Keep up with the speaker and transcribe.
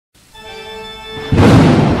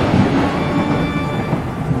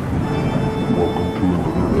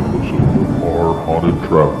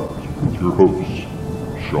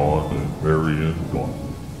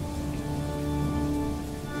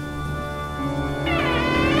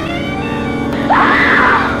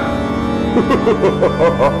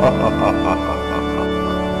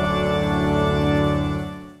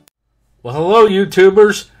Well, hello,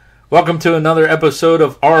 YouTubers. Welcome to another episode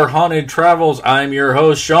of Our Haunted Travels. I'm your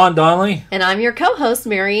host, Sean Donnelly. And I'm your co-host,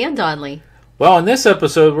 Mary Ann Donnelly. Well, in this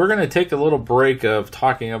episode, we're going to take a little break of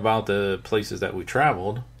talking about the places that we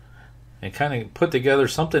traveled and kind of put together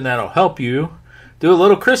something that'll help you do a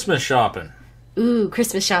little Christmas shopping. Ooh,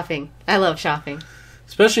 Christmas shopping. I love shopping.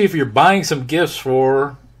 Especially if you're buying some gifts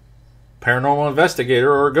for paranormal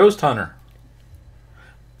investigator or a ghost hunter.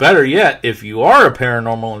 Better yet, if you are a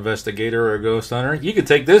paranormal investigator or a ghost hunter, you could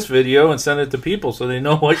take this video and send it to people so they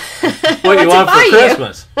know what you want for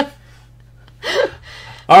Christmas.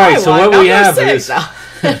 All right, so what we have is...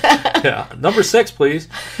 yeah, number 6, please.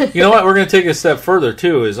 You know what? We're going to take a step further,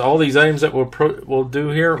 too, is all these items that we'll do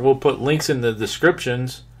here, we'll put links in the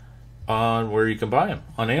descriptions on where you can buy them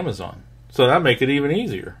on Amazon. So that'll make it even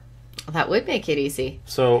easier. That would make it easy.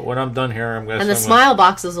 So when I'm done here, I'm going to... And the smile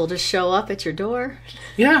boxes will just show up at your door.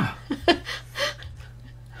 Yeah.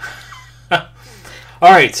 All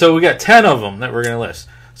right, so we got 10 of them that we're going to list.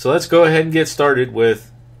 So let's go ahead and get started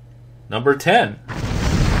with number 10.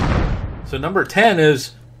 So number 10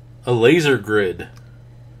 is a laser grid.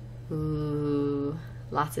 Ooh,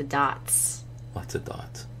 lots of dots. Lots of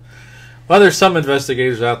dots. Well, there's some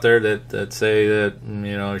investigators out there that say that,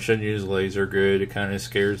 you shouldn't use laser grid. It kind of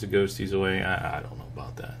scares the ghosties away. I don't know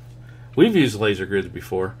about that. We've used laser grids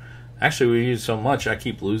before. Actually, we use so much, I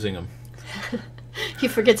keep losing them. You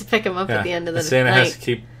forget to pick them up at the end of the Santa night. has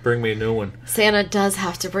to bring me a new one. Santa does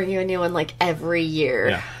have to bring you a new one like every year.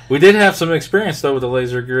 Yeah. We did have some experience, though, with the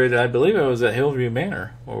laser grid. I believe it was at Hillview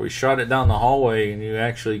Manor, where we shot it down the hallway, and you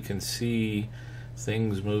actually can see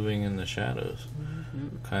things moving in the shadows.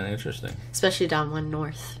 Kind of interesting. Especially down 1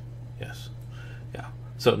 North. Yes. Yeah.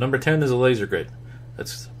 So number 10 is a laser grid.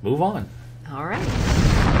 Let's move on. All right.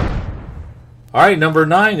 All right, number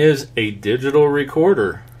 9 is a digital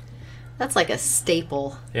recorder. That's like a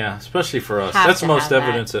staple. Yeah, especially for us. That's most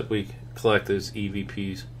evidence that we collect is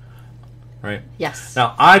EVPs, right? Yes.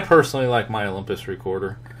 Now, I personally like my Olympus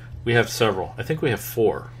recorder. We have several. I think we have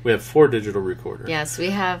 4. We have 4 digital recorders. Yes,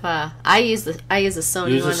 we have. I use a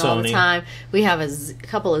Sony one all the time. We have a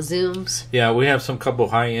couple of Zooms. Yeah, we have some couple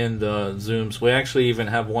high-end Zooms. We actually even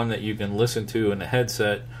have one that you can listen to in a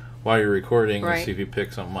headset while you're recording and see if you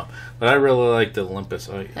pick something up. But I really like the Olympus.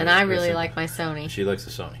 I really like my Sony. She likes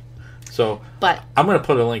the Sony. So, but I'm going to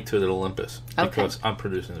put a link to the Olympus because I'm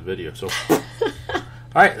producing the video. So, all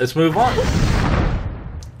right, let's move on.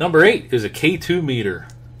 Number 8 is a K2 meter.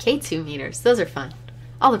 K2 meters. Those are fun.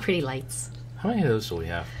 All the pretty lights. How many of those do we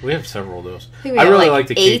have? We have several of those. I really like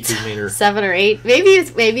the K2 meter. 7 or 8. Maybe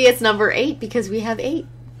it's number 8 because we have 8.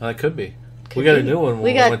 That could be. We got a new one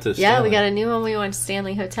when we went to Stanley. Yeah, we got a new one when we went to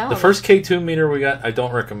Stanley Hotel. The first K2 meter we got, I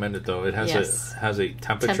don't recommend it though. It has a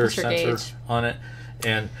temperature sensor gauge on it,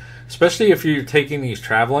 and especially if you're taking these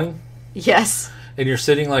traveling. Yes. And you're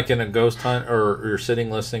sitting like in a ghost hunt, or you're sitting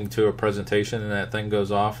listening to a presentation, and that thing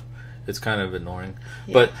goes off. It's kind of annoying.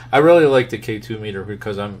 Yeah. But I really like the K2 meter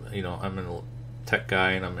because I'm a tech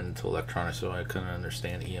guy and I'm into electronics, so I kind of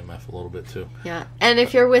understand EMF a little bit too. Yeah. And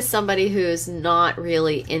if you're with somebody who's not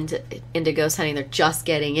really into ghost hunting, they're just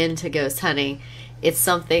getting into ghost hunting, it's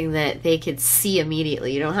something that they could see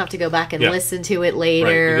immediately. You don't have to go back and listen to it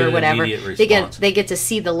later or whatever. They get to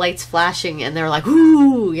see the lights flashing and they're like,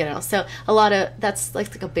 ooh, So a lot of that's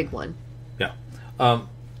like a big one. Yeah.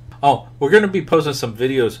 We're going to be posting some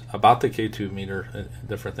videos about the K2 meter and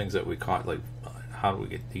different things that we caught, like how do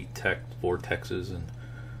we detect vortexes, and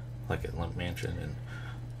like at Limp Mansion and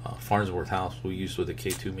Farnsworth House we used with the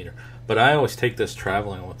K2 meter. But I always take this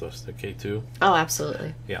traveling with us, the K2. Oh,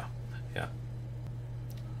 absolutely. Yeah.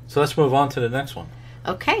 So let's move on to the next one.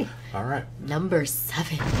 Okay. All right. Number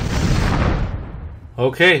 7.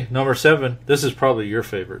 Okay, number 7. This is probably your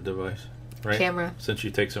favorite device. Right? Camera. Since you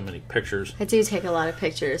take so many pictures. I do take a lot of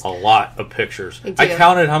pictures. A lot of pictures. I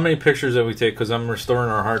counted how many pictures that we take because I'm restoring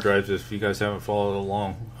our hard drives. If you guys haven't followed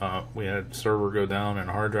along, we had a server go down and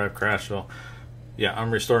a hard drive crash. So, yeah,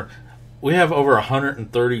 I'm restoring. We have over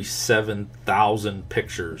 137,000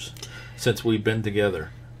 pictures since we've been together.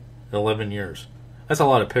 11 years. That's a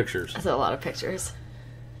lot of pictures. That's a lot of pictures.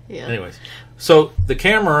 Yeah. Anyways, so the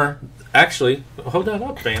camera, actually, hold that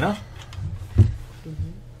up, Vanna.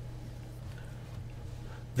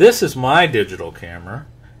 This is my digital camera.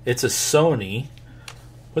 It's a Sony.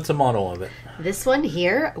 What's the model of it? This one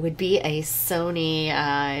here would be a Sony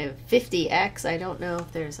 50X. I don't know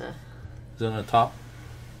if there's a... Is it on the top?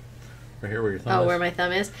 Right here where your thumb is? Oh, where my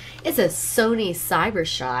thumb is. It's a Sony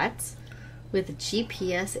CyberShot with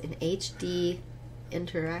GPS and HD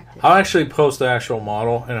interactive. I'll actually post the actual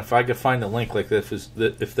model, and if I could find a link, like if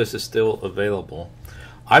this is still available.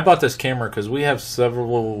 I bought this camera because we have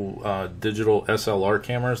several digital SLR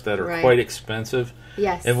cameras that are quite expensive.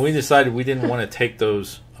 Yes. And we decided we didn't want to take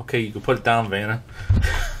those. Okay, you can put it down, Vanna.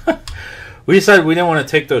 We decided we didn't want to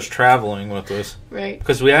take those traveling with us. Right.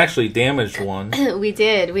 Because we actually damaged one. We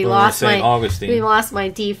did. We lost my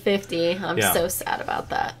D50. I'm so sad about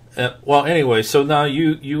that. Well, anyway, so now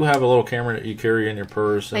you have a little camera that you carry in your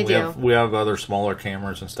purse. And we have other smaller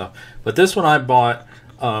cameras and stuff. But this one I bought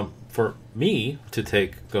for me to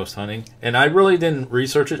take ghost hunting. And I really didn't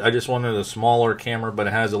research it. I just wanted a smaller camera, but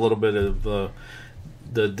it has a little bit of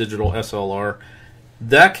the digital SLR.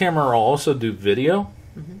 That camera will also do video,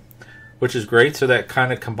 which is great. So that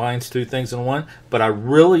kind of combines two things in one. But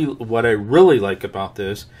what I really like about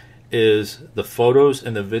this is the photos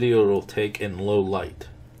and the video it'll take in low light.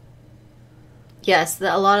 Yes,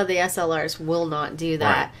 a lot of the SLRs will not do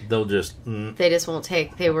that. Right. They'll just they just won't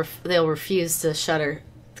take. They'll refuse to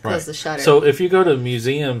close the shutter. So if you go to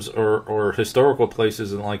museums or historical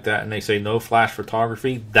places and like that, and they say no flash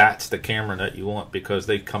photography, that's the camera that you want because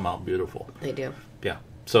they come out beautiful. They do. Yeah.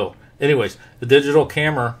 So, anyways, the digital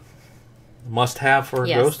camera must have for a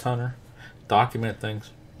ghost hunter. Document things.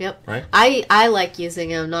 Yep. Right. I like using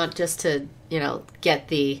them not just to get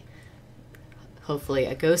the hopefully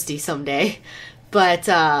a ghosty someday. But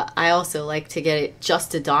I also like to get it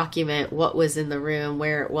just to document what was in the room,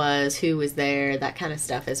 where it was, who was there, that kind of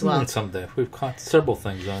stuff as well. Someday. We've caught several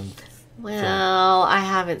things on. Well, I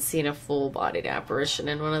haven't seen a full-bodied apparition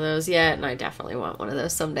in one of those yet, and I definitely want one of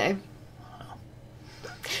those someday.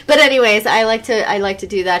 But anyways, I like to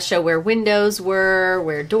do that, show where windows were,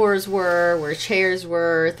 where doors were, where chairs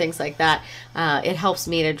were, things like that. It helps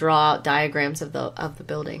me to draw out diagrams of the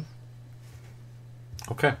building.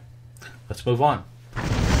 Okay. Let's move on.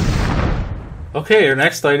 Okay, our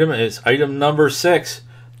next item is item number 6,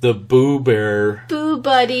 the Boo Bear. Boo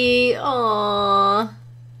Buddy, aww.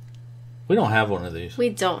 We don't have one of these. We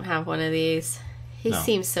don't have one of these. He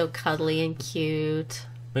seems so cuddly and cute.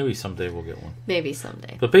 Maybe someday we'll get one. Maybe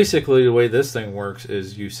someday. But basically, the way this thing works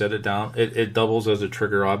is you set it down. It doubles as a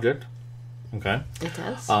trigger object. Okay? It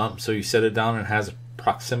does. So you set it down and it has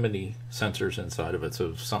proximity sensors inside of it.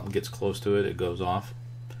 So if something gets close to it, it goes off.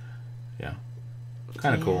 Yeah.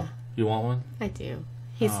 Kind of cool. You want one? I do.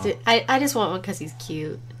 I just want one because he's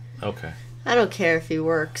cute. Okay. I don't care if he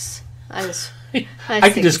works.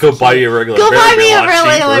 I can just go buy you a regular bear. Go buy me a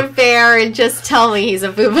regular bear and just tell me he's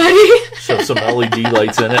a Boo Buddy. Shove some LED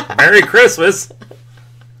lights in it. Merry Christmas!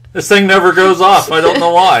 This thing never goes off. I don't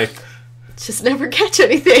know why. Just never catch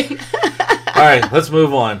anything. Alright, let's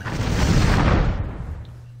move on.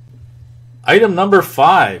 Item number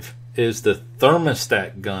 5 is the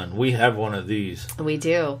thermostat gun. We have one of these. We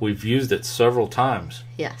do. We've used it several times.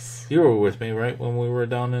 Yes. You were with me, right, when we were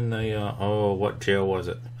down in the, what jail was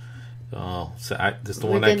it? Oh, this is the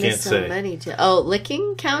one I can't say. Many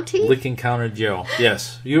Licking County? Licking County Jail.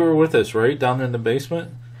 Yes. You were with us, right, down in the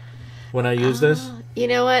basement when I used this? You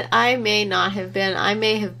know what? I may not have been. I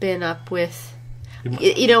may have been up with...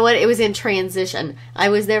 You know what? It was in transition. I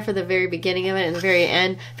was there for the very beginning of it and the very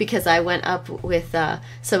end because I went up with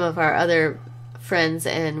some of our other friends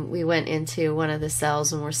and we went into one of the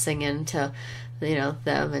cells and we're singing to,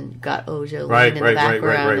 them and got Ojo laying in the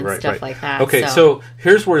background and stuff like that. Okay, so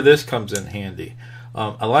here's where this comes in handy.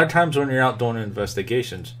 A lot of times when you're out doing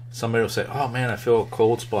investigations, somebody will say, "Oh man, I feel a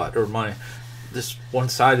cold spot," or this one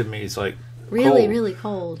side of me is like. Really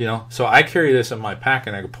cold. So I carry this in my pack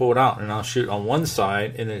and I can pull it out and I'll shoot on one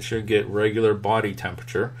side and it should get regular body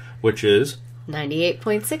temperature, which is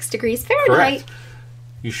 98.6 degrees Fahrenheit. Correct.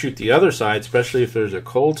 You shoot the other side, especially if there's a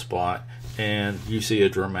cold spot, and you see a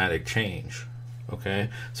dramatic change. Okay?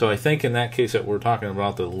 So I think in that case that we're talking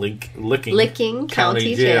about the Licking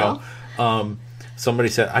County Jail. Somebody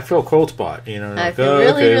said, "I feel a cold spot." I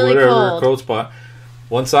feel really cold. Cold spot.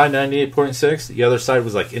 One side 98.6, the other side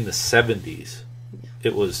was like in the 70s.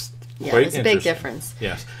 It was quite it's a big difference.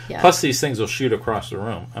 Yes. Yeah. Plus these things will shoot across the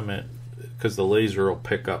room. I mean, because the laser will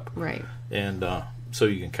pick up. Right. And so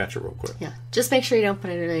you can catch it real quick. Yeah. Just make sure you don't put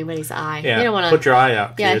it in anybody's eye. Yeah. You don't want to put your eye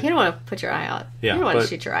out, kid. Yeah, you don't want to put your eye out. Yeah, you don't want to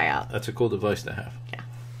shoot your eye out. That's a cool device to have. Yeah.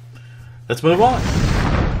 Let's move on.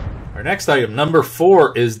 Our next item, number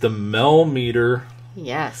 4, is the Melmeter.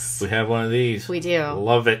 Yes. We have one of these. We do.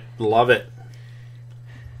 Love it. Love it.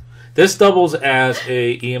 This doubles as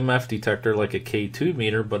a EMF detector like a K2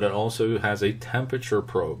 meter, but it also has a temperature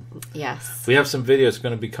probe. Yes. We have some videos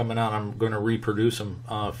going to be coming out. I'm going to reproduce them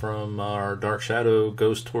from our Dark Shadow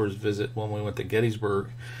Ghost Tours visit when we went to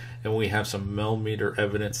Gettysburg, and we have some Melmeter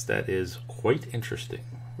evidence that is quite interesting.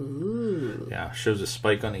 Ooh. Yeah, shows a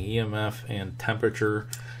spike on the EMF and temperature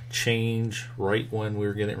change right when we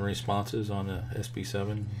were getting responses on the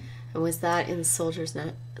SB7. And was that in the soldiers?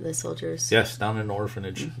 Yes, down in the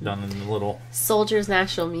orphanage, down in the little Soldiers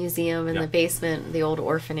National Museum in the basement, the old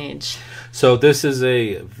orphanage. So this is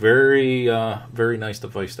a very, very nice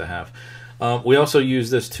device to have. We also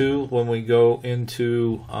use this too when we go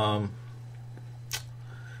into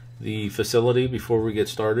the facility before we get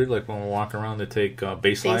started, like when we walk around to take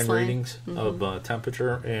baseline readings of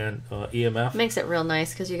temperature and EMF. Makes it real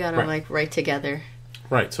nice because you got them like right together.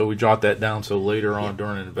 Right, so we jot that down so later on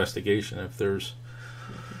during an investigation, if there's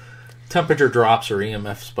temperature drops or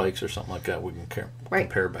EMF spikes or something like that, we can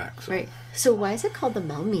compare back. So. Right. So why is it called the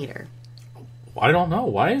millimeter? I don't know.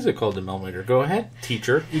 Why is it called the millimeter? Go ahead,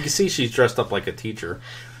 teacher. You can see she's dressed up like a teacher.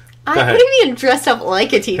 What do you mean dressed up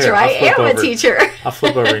like a teacher? Here, I am a teacher. I'll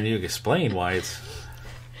flip over and you explain why it's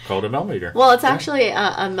called a millimeter. Well, it's actually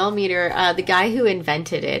a millimeter. The guy who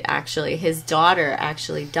invented it, actually, his daughter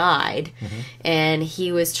actually died, and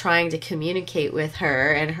he was trying to communicate with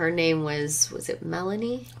her, and her name was it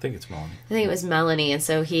Melanie? I think it's Melanie. I think it was Melanie, and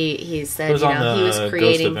so he said, it was on the he was creating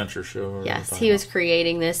Ghost Adventure show. Yes, he was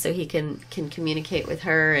creating this so he can communicate with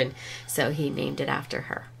her, and so he named it after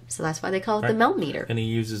her. So that's why they call it the millimeter. And he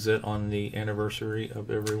uses it on the anniversary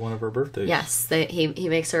of every one of her birthdays. Yes, he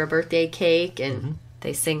makes her a birthday cake, and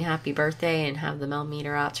they sing happy birthday and have the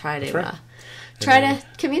millimeter out, try to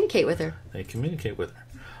communicate with her. They communicate with her.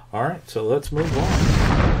 All right, so let's move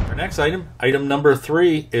on. Our next item number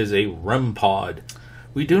 3, is a REM pod.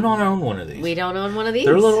 We do not own one of these. We don't own one of these.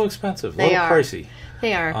 They're a little expensive, a little pricey.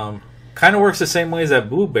 They are. Kind of works the same way as that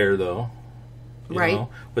Boo Bear, though. Right. Know,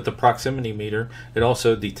 with the proximity meter. It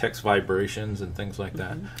also detects vibrations and things like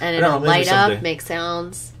that. And it'll light up, make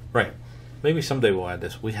sounds. Right. Maybe someday we'll add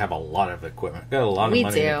this. We have a lot of equipment. Got a lot of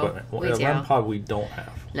money in equipment. A REM pod we don't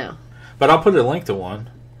have. No. But I'll put a link to one.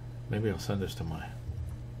 Maybe I'll send this to my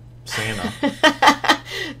Santa.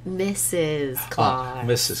 Mrs. Claus.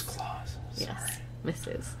 Mrs. Claus. Sorry. Yes.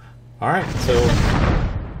 Mrs. All right. So.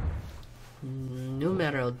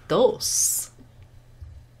 Número 2.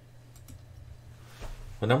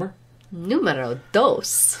 What number? Número 2.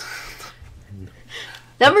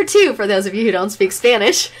 Number 2, for those of you who don't speak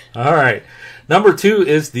Spanish. All right. Number 2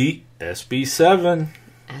 is the SB7.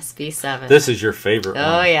 SB7. This is your favorite one.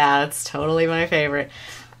 Oh, yeah. That's totally my favorite.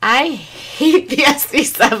 I hate the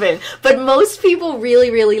SB7, but most people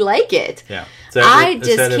really, really like it. Yeah. It's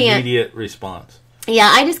that immediate response.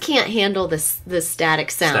 Yeah, I just can't handle the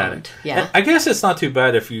static sound. Yeah. And I guess it's not too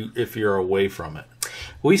bad if you're away from it.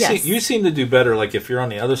 You seem to do better, like if you're on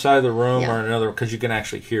the other side of the room or another, because you can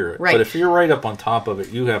actually hear it. Right. But if you're right up on top of it,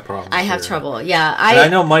 you have problems. I have trouble. Yeah, I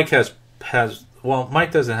know Mike has. Well,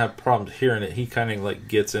 Mike doesn't have problems hearing it. He kind of like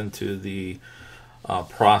gets into the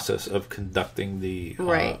process of conducting the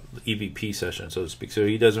EVP session, so to speak. So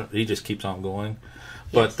he doesn't. He just keeps on going.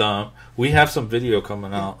 Yes. But we have some video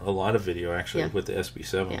coming out, a lot of video actually, with the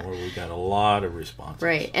SB7 where we got a lot of responses.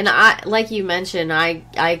 Right. And like you mentioned,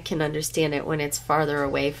 I can understand it when it's farther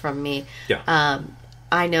away from me. Yeah.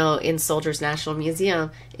 I know in Soldiers National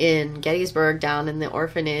Museum in Gettysburg, down in the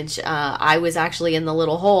orphanage, I was actually in the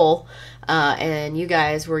little hole, and you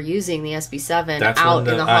guys were using the SB7 out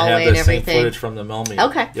in the hallway and everything. Same footage from the millimeter.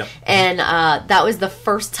 Okay. Yep. And that was the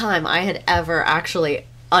first time I had ever actually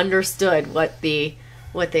understood what the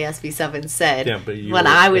SB7 said when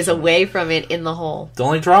I was away from it in the hole. The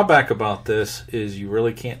only drawback about this is you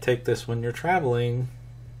really can't take this when you're traveling.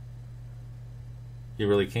 You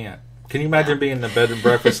really can't. Can you imagine being in the bed and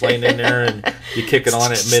breakfast laying in there and you kick it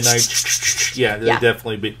on at midnight? Yeah, it'd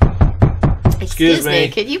definitely be. Excuse me.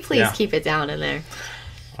 Could you please keep it down in there?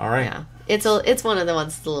 All right. Yeah, it's one of the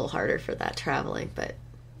ones that's a little harder for that traveling, but.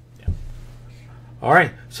 All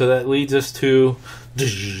right, so that leads us to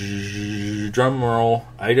drum roll,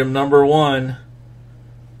 item number 1.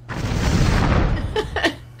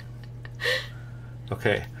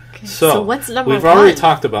 Okay. So what's number 1? We've already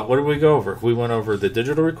talked about, what did we go over? We went over the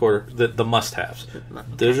digital recorder, the must-haves.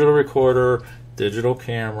 Digital recorder, digital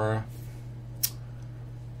camera.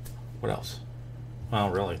 What else? Well,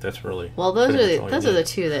 really, that's really... Well, those are the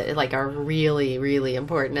two that like are really, really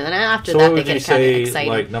important, and then after that they get kind of exciting.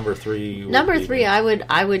 Like number 3. Number 3, I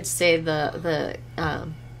would say the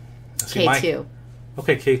K2.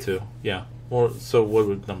 Okay, K2. Yeah. Well, so what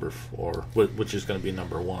would number 4? Which is going to be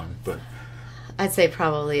number 1? But I'd say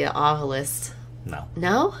probably an Ovilist. No.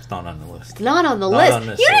 No? It's not on the list. Not on the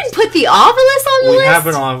list. You didn't put the Ovilist on the list? We have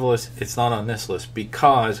an Ovilist. It's not on this list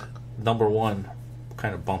because number 1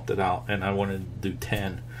 kind of bumped it out, and I wanted to do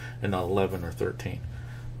 10 and not 11 or 13.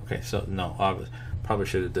 Okay, so no, probably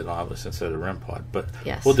should have did obelisk instead of REM pod, but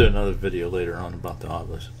Yes. we'll do another video later on about the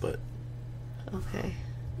obelisk. But Okay.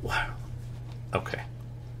 wow, okay,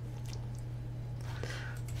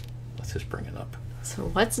 let's just bring it up. So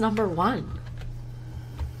what's number 1?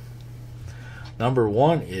 Number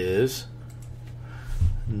 1 is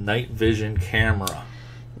night vision camera.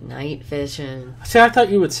 Night vision. See, I thought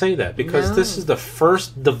you would say that because No. this is the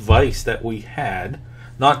first device that we had,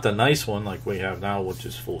 not the nice one like we have now, which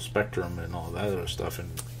is full spectrum and all that other stuff and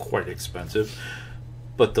quite expensive,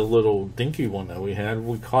 but the little dinky one that we had,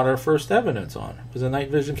 we caught our first evidence on. It was a night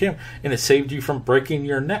vision camera, and it saved you from breaking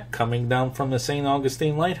your neck coming down from the St.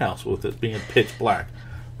 Augustine Lighthouse with it being pitch black,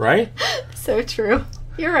 right? So true.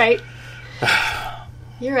 You're right.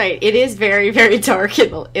 You're right. It is very, very dark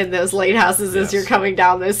in those lighthouses as Yes. you're coming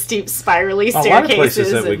down those steep, spirally staircases. A lot of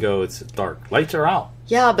places that we go, it's dark. Lights are out.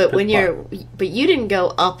 Yeah, but when Pitch but you didn't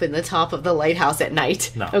go up in the top of the lighthouse at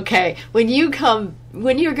night. No. Okay. When you're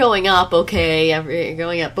going up, okay, you're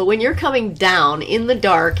going up. But when you're coming down in the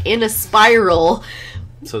dark in a spiral,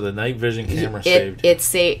 So the night vision camera saved. it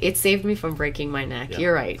saved me from breaking my neck. Yeah.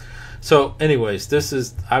 You're right. So, anyways,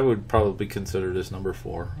 I would probably consider this number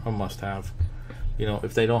 4, a must-have. You know,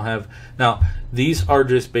 if they don't have... Now, these are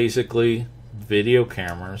just basically video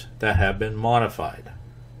cameras that have been modified.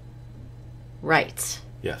 Right.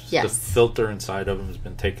 Yes. Yes. The filter inside of them has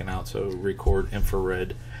been taken out, so record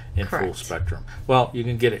infrared in full Correct. spectrum. Well, you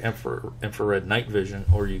can get an infrared night vision,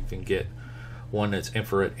 or you can get one that's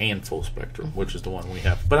infrared and full spectrum, which is the one we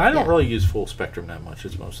have. But I don't Yeah. really use full spectrum that much.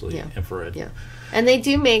 It's mostly Yeah. infrared. Yeah. And they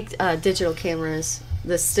do make digital cameras,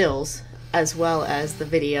 the stills, as well as the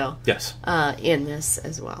video Yes. in this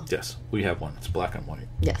as well. Yes. We have one. It's black and white.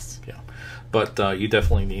 Yes. Yeah. But you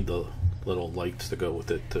definitely need the little lights to go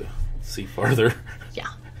with it to see farther. Yeah.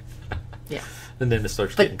 Yeah. And then it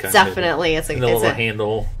starts But getting kind definitely, of... And the little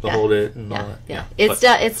handle to yeah, hold it. And all Yeah, that. yeah. But-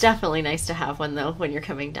 It's definitely nice to have one though when you're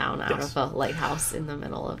coming down out Yes. of a lighthouse in the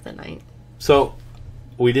middle of the night. So,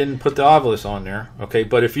 we didn't put the obelisk on there, okay?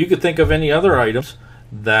 But if you could think of any other items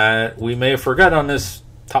that we may have forgot on this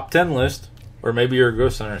top 10 list, or maybe you're a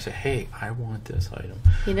ghost hunter and say, hey, I want this item.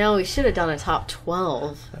 You know, we should have done a top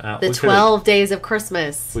 12. We The could've. 12 days of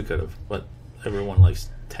Christmas. We could have, but everyone likes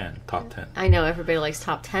 10, top 10. I know everybody likes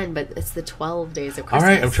top 10, but it's the 12 days of All Christmas.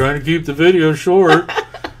 right, I'm trying to keep the video short.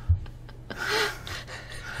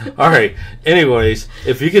 All right. Anyways,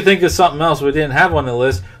 if you could think of something else we didn't have on the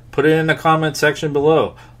list, put it in the comment section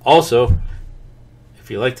below. Also, if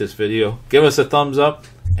you like this video, give us a thumbs up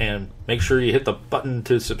and make sure you hit the button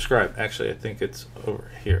to subscribe. Actually, I think it's over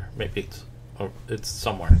here. Maybe it's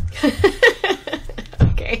somewhere.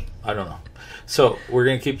 Okay. I don't know. So we're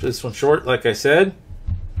going to keep this one short, like I said.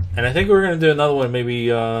 And I think we're going to do another one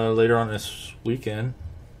maybe later on this weekend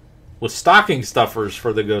with stocking stuffers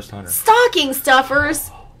for the ghost hunter. Stocking stuffers.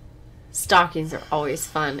 Stockings are always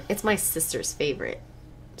fun. It's my sister's favorite.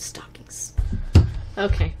 Stockings.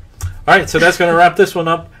 Okay. All right, so that's going to wrap this one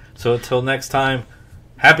up. So until next time,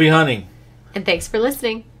 happy hunting. And thanks for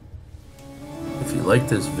listening. If you like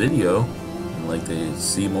this video and like to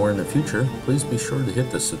see more in the future, please be sure to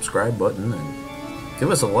hit the subscribe button and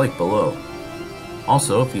give us a like below.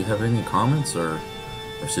 Also, if you have any comments or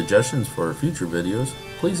suggestions for future videos,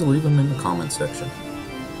 please leave them in the comment section.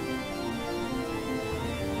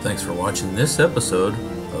 Thanks for watching this episode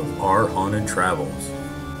of Our Haunted Travels.